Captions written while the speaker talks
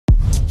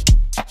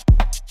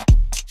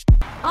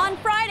On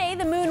Friday,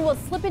 the moon will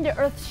slip into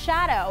Earth's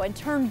shadow and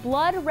turn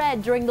blood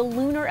red during the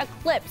lunar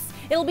eclipse.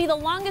 It'll be the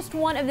longest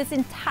one of this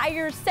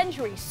entire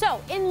century.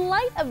 So, in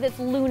light of this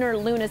lunar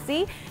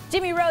lunacy,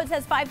 Jimmy Rhodes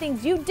has 5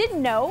 things you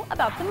didn't know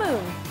about the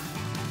moon.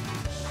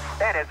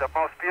 It is the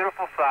most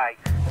beautiful sight.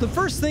 The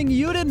first thing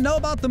you didn't know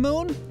about the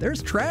moon?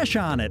 There's trash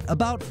on it,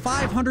 about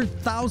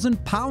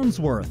 500,000 pounds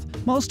worth.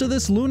 Most of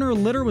this lunar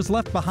litter was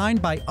left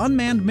behind by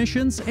unmanned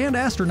missions and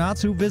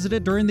astronauts who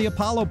visited during the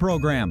Apollo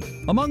program.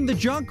 Among the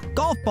junk,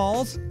 golf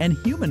balls and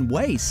human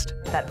waste.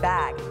 That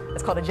bag,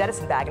 it's called a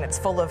jettison bag, and it's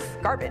full of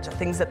garbage, of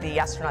things that the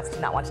astronauts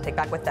did not want to take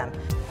back with them.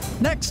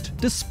 Next,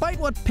 despite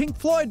what Pink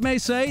Floyd may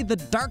say, the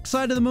dark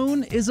side of the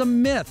moon is a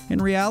myth.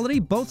 In reality,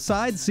 both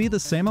sides see the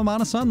same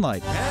amount of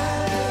sunlight.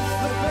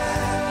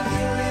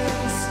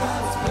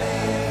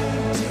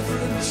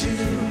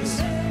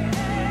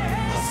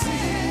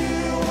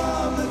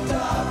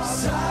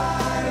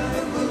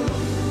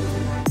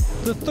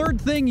 The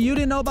third thing you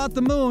didn't know about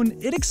the moon,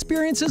 it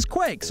experiences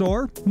quakes,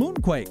 or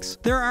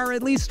moonquakes. There are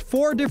at least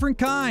 4 different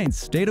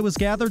kinds. Data was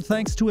gathered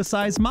thanks to a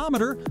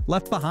seismometer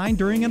left behind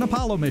during an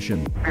Apollo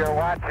mission. If you're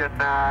watching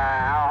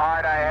how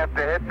hard I have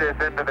to hit this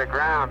into the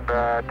ground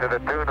to the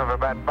tune of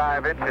about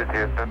 5 inches,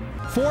 Houston.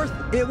 Fourth,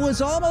 it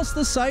was almost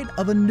the site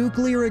of a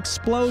nuclear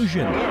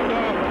explosion.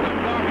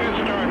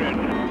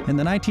 In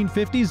the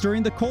 1950s,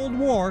 during the Cold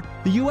War,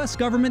 the U.S.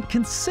 government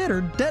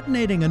considered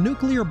detonating a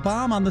nuclear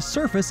bomb on the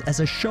surface as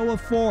a show of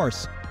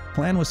force. The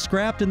plan was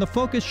scrapped and the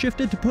focus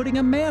shifted to putting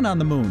a man on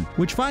the moon,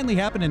 which finally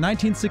happened in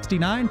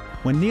 1969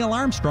 when Neil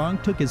Armstrong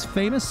took his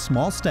famous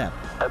small step.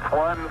 That's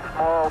one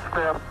small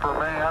step for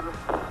man,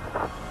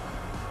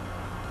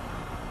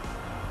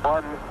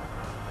 one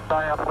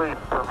giant leap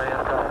for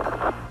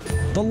mankind.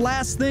 The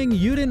last thing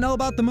you didn't know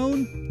about the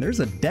moon? There's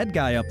a dead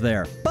guy up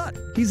there. But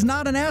he's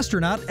not an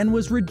astronaut and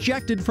was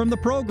rejected from the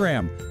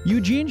program.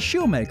 Eugene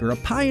Shoemaker, a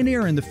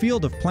pioneer in the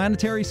field of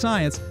planetary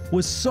science,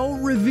 was so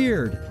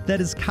revered that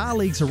his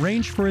colleagues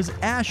arranged for his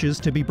ashes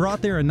to be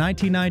brought there in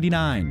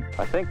 1999.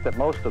 I think that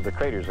most of the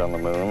craters on the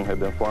moon have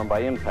been formed by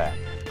impact.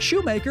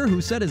 Shoemaker,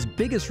 who said his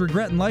biggest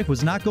regret in life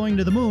was not going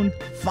to the moon,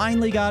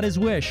 finally got his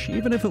wish,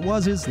 even if it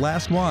was his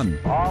last one.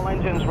 All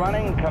engines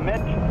running, commit,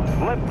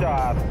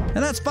 liftoff.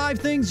 And that's 5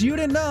 things you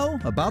didn't know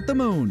about the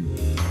moon.